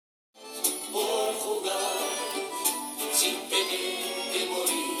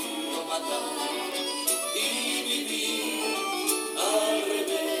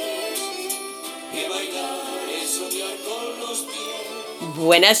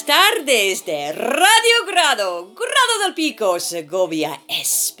Buenas tardes de Radio Grado, Grado del Pico, Segovia,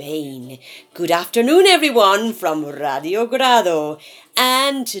 Spain. Good afternoon, everyone, from Radio Grado.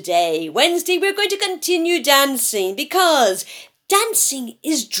 And today, Wednesday, we're going to continue dancing because dancing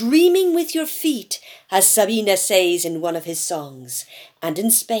is dreaming with your feet, as Sabina says in one of his songs. And in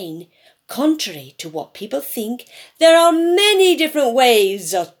Spain, contrary to what people think, there are many different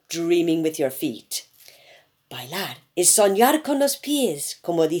ways of dreaming with your feet. Bailar es soñar con los pies,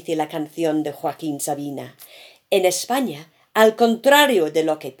 como dice la canción de Joaquín Sabina. En España, al contrario de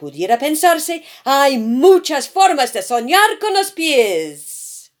lo que pudiera pensarse, hay muchas formas de soñar con los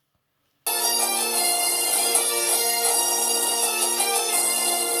pies.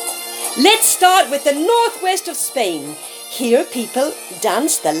 Let's start with the northwest of Spain. Here people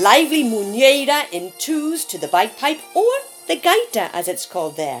dance the lively muñeira in twos to the bagpipe, or the gaita as it's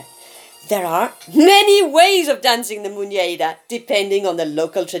called there. There are many ways of dancing the muñeira, depending on the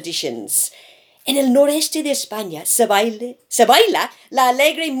local traditions. En el noreste de España se baila la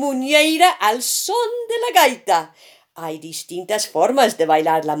alegre muñeira al son de la gaita. Hay distintas formas de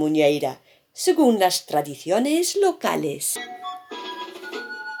bailar la muñeira, según las tradiciones locales.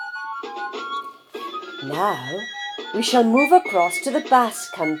 Now, we shall move across to the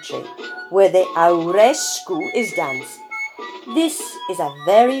Basque country, where the aurresku is danced. This is a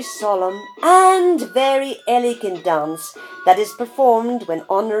very solemn and very elegant dance that is performed when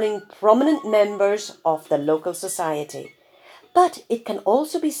honouring prominent members of the local society. But it can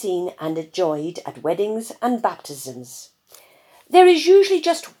also be seen and enjoyed at weddings and baptisms. There is usually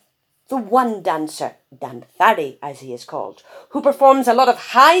just the one dancer, danzare as he is called, who performs a lot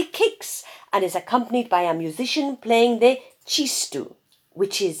of high kicks and is accompanied by a musician playing the txistu,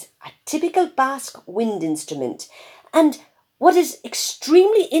 which is a typical Basque wind instrument. And what is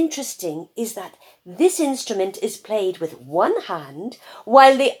extremely interesting is that this instrument is played with one hand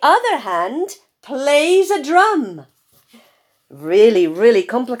while the other hand plays a drum. Really, really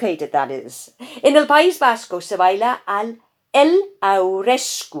complicated that is. En el País Vasco se baila el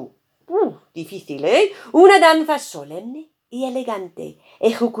aurresku. Difícil, ¿eh? Una danza solemne y elegante,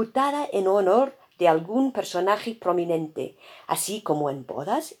 ejecutada en honor de algún personaje prominente, así como en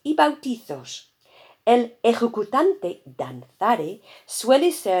bodas y bautizos. El ejecutante danzare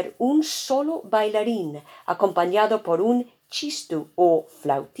suele ser un solo bailarín, acompañado por un txistu o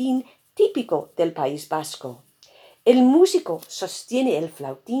flautín típico del País Vasco. El músico sostiene el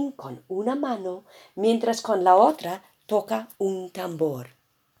flautín con una mano, mientras con la otra toca un tambor.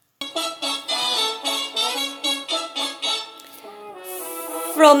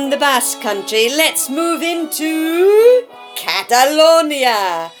 From the Basque Country, let's move into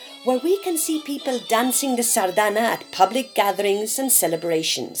Catalonia, where we can see people dancing the sardana at public gatherings and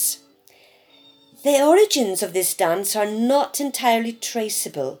celebrations. The origins of this dance are not entirely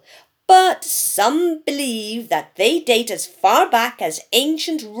traceable, but some believe that they date as far back as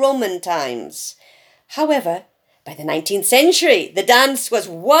ancient Roman times. However, by the 19th century, the dance was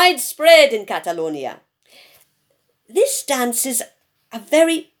widespread in Catalonia. This dance is a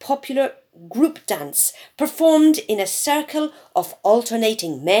very popular group dance performed in a circle of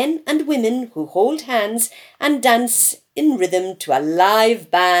alternating men and women who hold hands and dance in rhythm to a live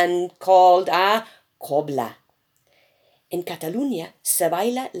band called a cobla. En Cataluña se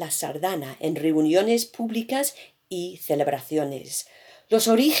baila la sardana en reuniones públicas y celebraciones. Los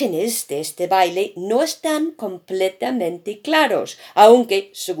orígenes de este baile no están completamente claros,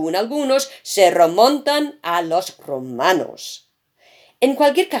 aunque, según algunos, se remontan a los romanos. En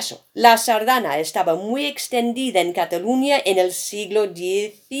cualquier caso, la sardana estaba muy extendida en Cataluña en el siglo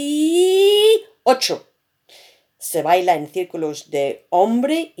XVIII. Se baila en círculos de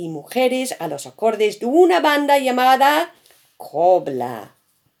hombres y mujeres a los acordes de una banda llamada cobla.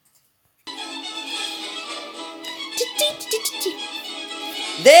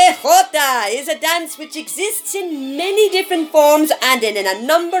 The jota is a dance which exists in many different forms and in a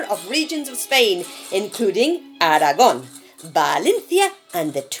number of regions of Spain, including Aragon, Valencia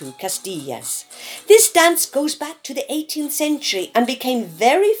and the two Castillas. This dance goes back to the 18th century and became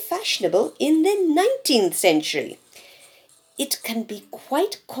very fashionable in the 19th century. It can be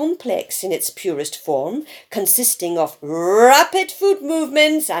quite complex in its purest form, consisting of rapid foot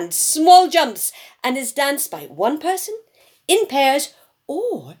movements and small jumps, and is danced by one person, in pairs,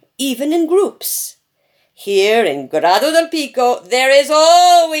 or even in groups. Here in Grado del Pico, there is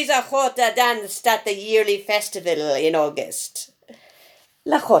always a jota danced at the yearly festival in August.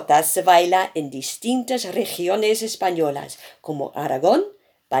 La jota se baila en distintas regiones españolas, como Aragón,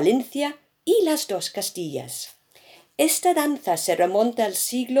 Valencia y las dos Castillas. Esta danza se remonta al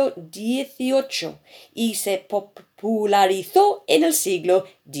siglo XVIII y se popularizó en el siglo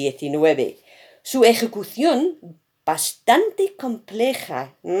XIX. Su ejecución, bastante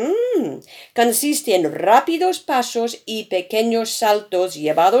compleja, consiste en rápidos pasos y pequeños saltos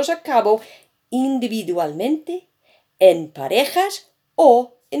llevados a cabo individualmente, en parejas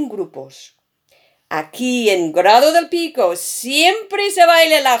o en grupos. Aquí en Grado del Pico siempre se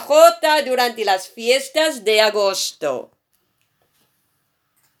baila la jota durante las fiestas de agosto.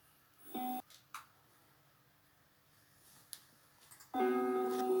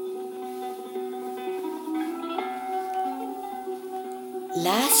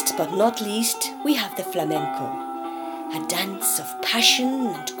 Last but not least, we have the flamenco, a dance of passion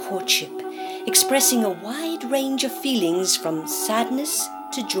and courtship, expressing a wide range of feelings from sadness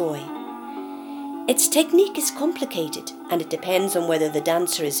to joy. Its technique is complicated, and it depends on whether the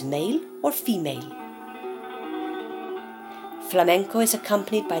dancer is male or female. Flamenco is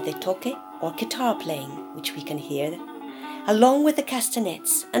accompanied by the toque or guitar playing, which we can hear, along with the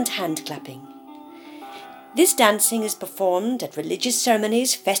castanets and hand clapping. This dancing is performed at religious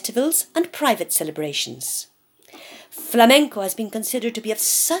ceremonies, festivals, and private celebrations. Flamenco has been considered to be of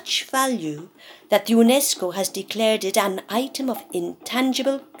such value that the UNESCO has declared it an item of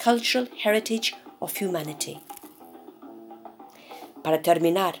intangible cultural heritage of humanity. Para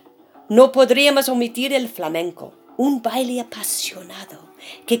terminar, no podríamos omitir el flamenco, un baile apasionado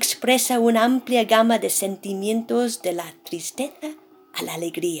que expresa una amplia gama de sentimientos de la tristeza a la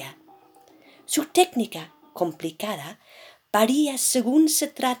alegría. Su técnica, complicada, varía según se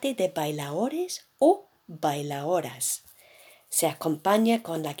trate de bailadores o bailadoras. Se acompaña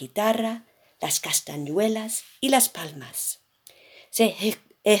con la guitarra, las castañuelas y las palmas. Se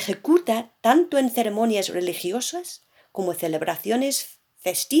ejecuta tanto en ceremonias religiosas como celebraciones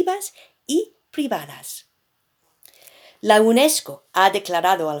festivas y privadas. La UNESCO ha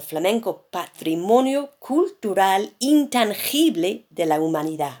declarado al flamenco Patrimonio Cultural Intangible de la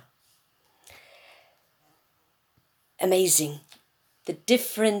Humanidad. Amazing, the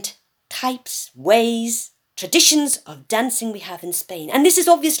different types, ways, traditions of dancing we have in Spain. And this is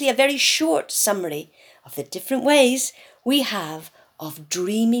obviously a very short summary of the different ways we have of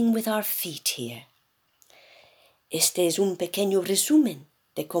dreaming with our feet here. Este es un pequeño resumen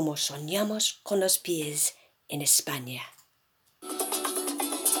de cómo soñamos con los pies en España.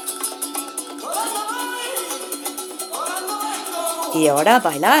 Y ahora a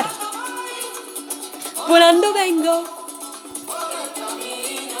bailar. Volando vengo.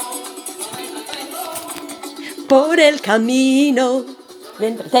 Por el camino me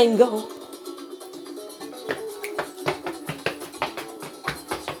entretengo.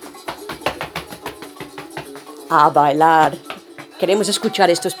 A bailar. Queremos escuchar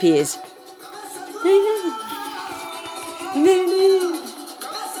estos pies.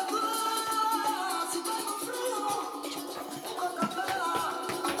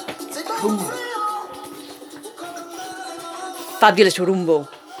 Fabulous rumbo.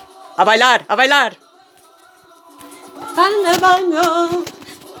 A bailar, a bailar.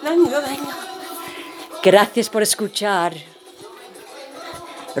 Gracias por escuchar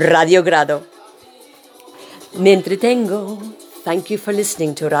Radio Grado. Me entretengo. Thank you for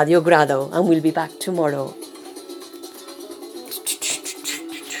listening to Radio Grado, and we'll be back tomorrow.